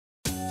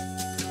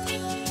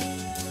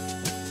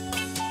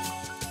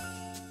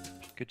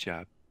Good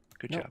job.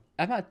 Good job.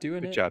 I'm not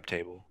doing it. Good job,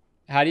 table.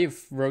 How do you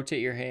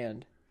rotate your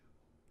hand?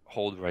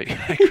 Hold right.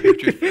 I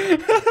grabbed your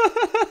thumb.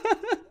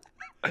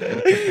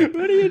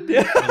 What are you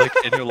doing? We're like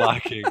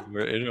interlocking.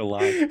 We're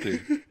interlocked,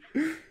 dude.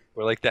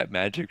 We're like that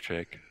magic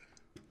trick.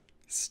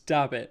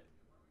 Stop it.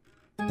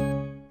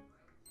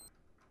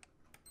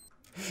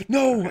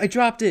 No, I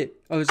dropped it.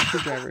 Oh, there's a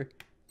screwdriver.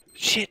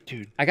 Shit,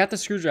 dude. I got the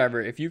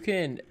screwdriver. If you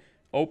can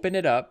open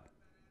it up,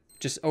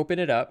 just open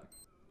it up.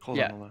 Hold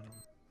on.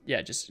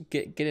 Yeah, just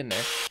get in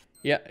there.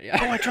 Yeah.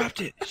 Oh, I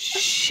dropped it.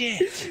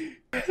 Shit.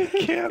 I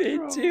can't,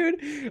 bro. Dude.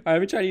 All right,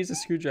 let me try to use a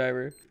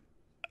screwdriver.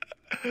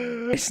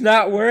 It's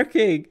not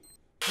working.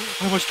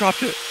 I almost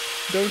dropped it.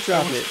 Don't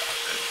drop it.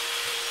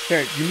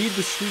 Here, you need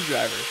the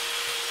screwdriver.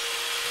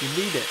 You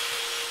need it.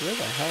 Where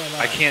the hell am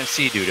I? I can't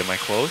see, dude. Am I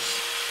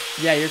close?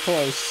 Yeah, you're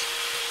close.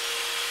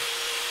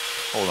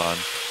 Hold on.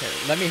 Here,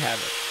 let me have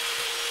it.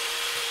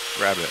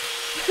 Grab it.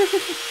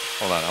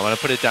 Hold on. I'm going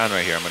to put it down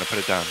right here. I'm going to put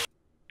it down.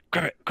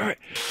 Grab it. Grab it.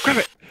 Grab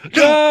it.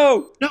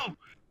 No! No!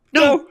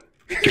 No!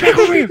 Get back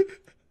over here!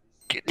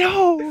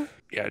 No!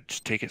 Yeah,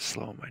 just take it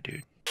slow, my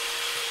dude.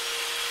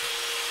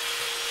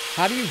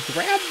 How do you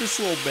grab this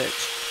little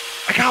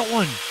bitch? I got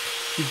one!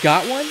 You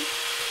got one?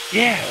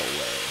 Yeah! No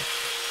way.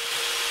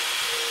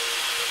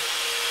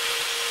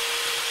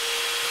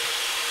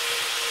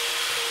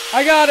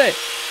 I got it!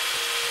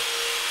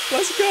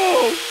 Let's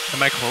go!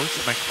 Am I close?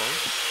 Am I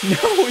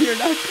close? No, you're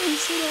not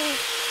close at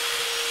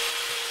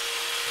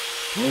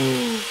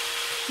all.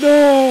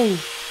 No!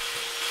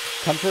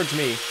 Come towards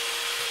me.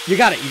 You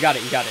got it, you got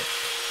it, you got it.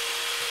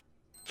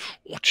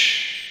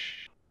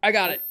 I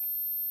got it.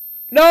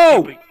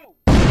 No!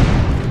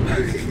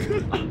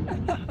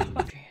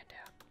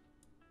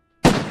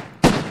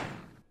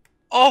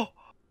 Oh!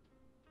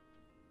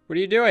 What are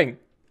you doing?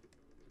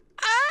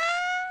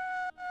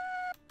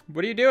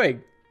 What are you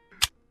doing?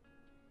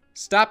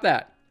 Stop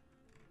that.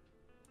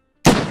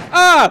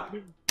 Ah!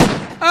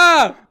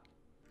 Ah!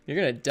 You're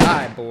gonna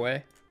die,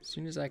 boy. As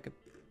soon as I could.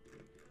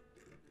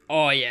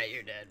 Oh, yeah,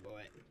 you're dead, boy.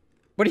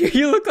 What do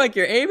you look like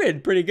you're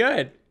aiming pretty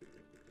good.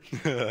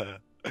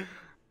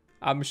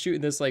 I'm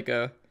shooting this like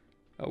a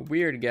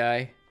weird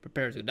guy.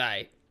 Prepare to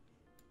die.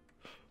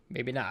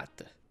 Maybe not.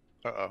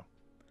 Uh-oh.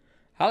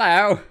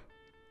 Hello.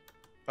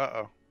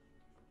 Uh-oh.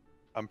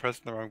 I'm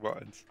pressing the wrong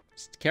buttons.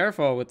 Just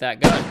careful with that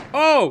gun.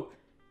 Oh!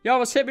 You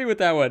almost hit me with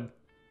that one.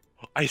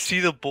 I see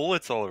the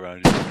bullets all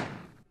around you.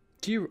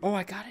 Do you? Oh,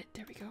 I got it.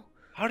 There we go.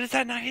 How did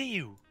that not hit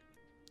you?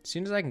 As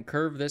soon as I can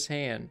curve this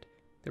hand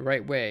the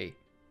right way,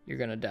 you're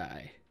gonna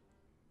die.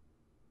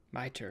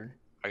 My turn.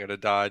 I gotta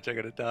dodge. I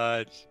gotta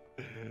dodge.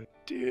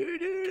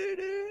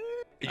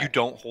 You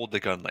don't hold the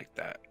gun like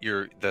that.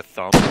 You're the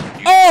thumb.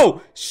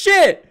 Oh!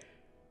 Shit!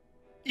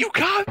 You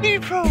got me,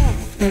 bro!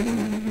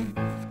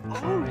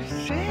 Oh,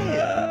 shit!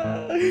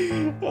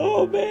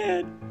 Oh,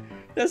 man.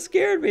 That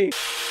scared me.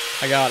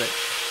 I got it.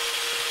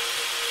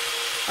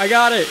 I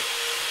got it.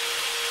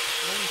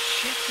 Holy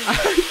shit, dude. I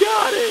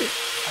got it.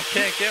 I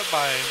can't get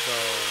mine, bro.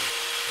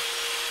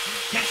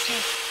 Yes,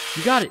 yes.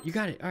 You got it. You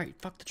got it. All right.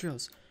 Fuck the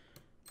drills.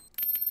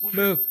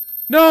 Move.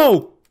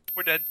 No.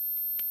 We're dead.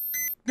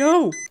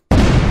 No.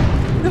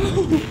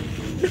 No.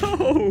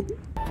 No.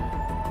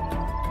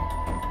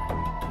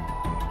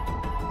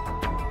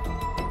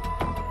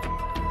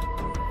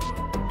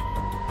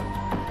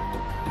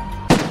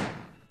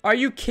 Are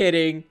you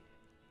kidding?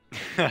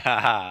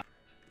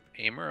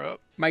 Aim her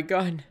up. My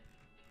gun.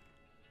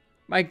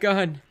 My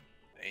gun.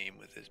 Aim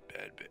with his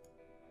bad bit.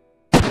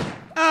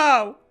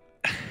 Oh!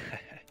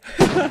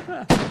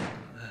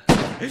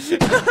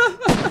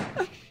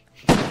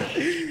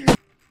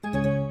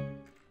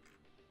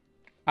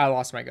 I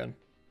lost my gun.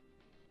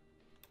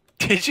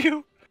 Did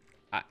you?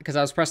 Because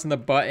I was pressing the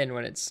button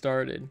when it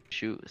started.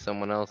 Shoot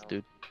someone else,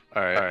 dude.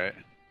 Alright.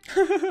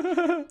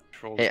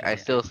 Hey, I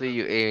still see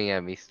you aiming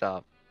at me.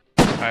 Stop.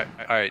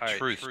 Alright,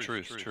 truce.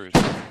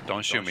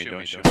 Don't shoot me,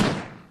 don't shoot me.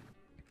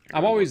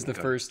 I'm always the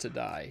first to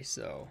die,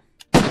 so.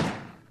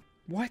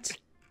 What?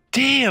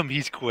 Damn,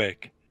 he's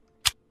quick.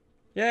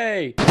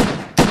 Yay!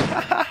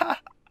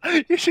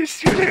 You should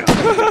shoot him.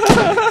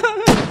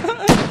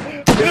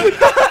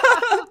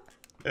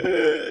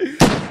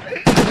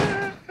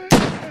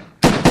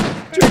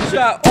 Trick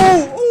shot!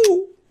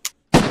 Oh!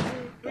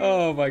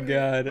 Oh my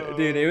god,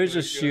 dude! It was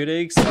just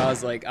shooting, so I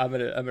was like, I'm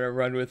gonna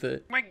run with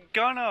it. My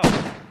gun up.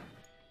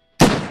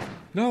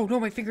 No,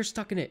 my finger's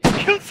stuck in it.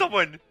 Killed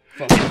someone.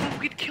 Fuck.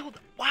 Get killed.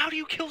 How do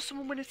you kill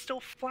someone when it's still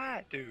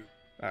flat, dude?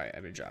 All right,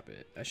 I'm gonna drop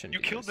it. I shouldn't. You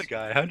do killed this. the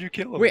guy. How'd you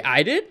kill him? Wait,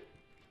 I did?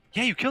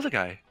 Yeah, you killed the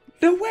guy.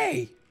 No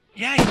way!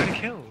 Yeah, you got a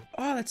kill.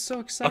 Oh, that's so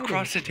exciting.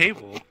 Across the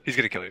table. He's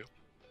gonna kill you.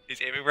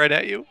 He's aiming right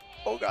at you.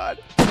 Oh god.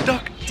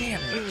 Duck.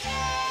 Damn it.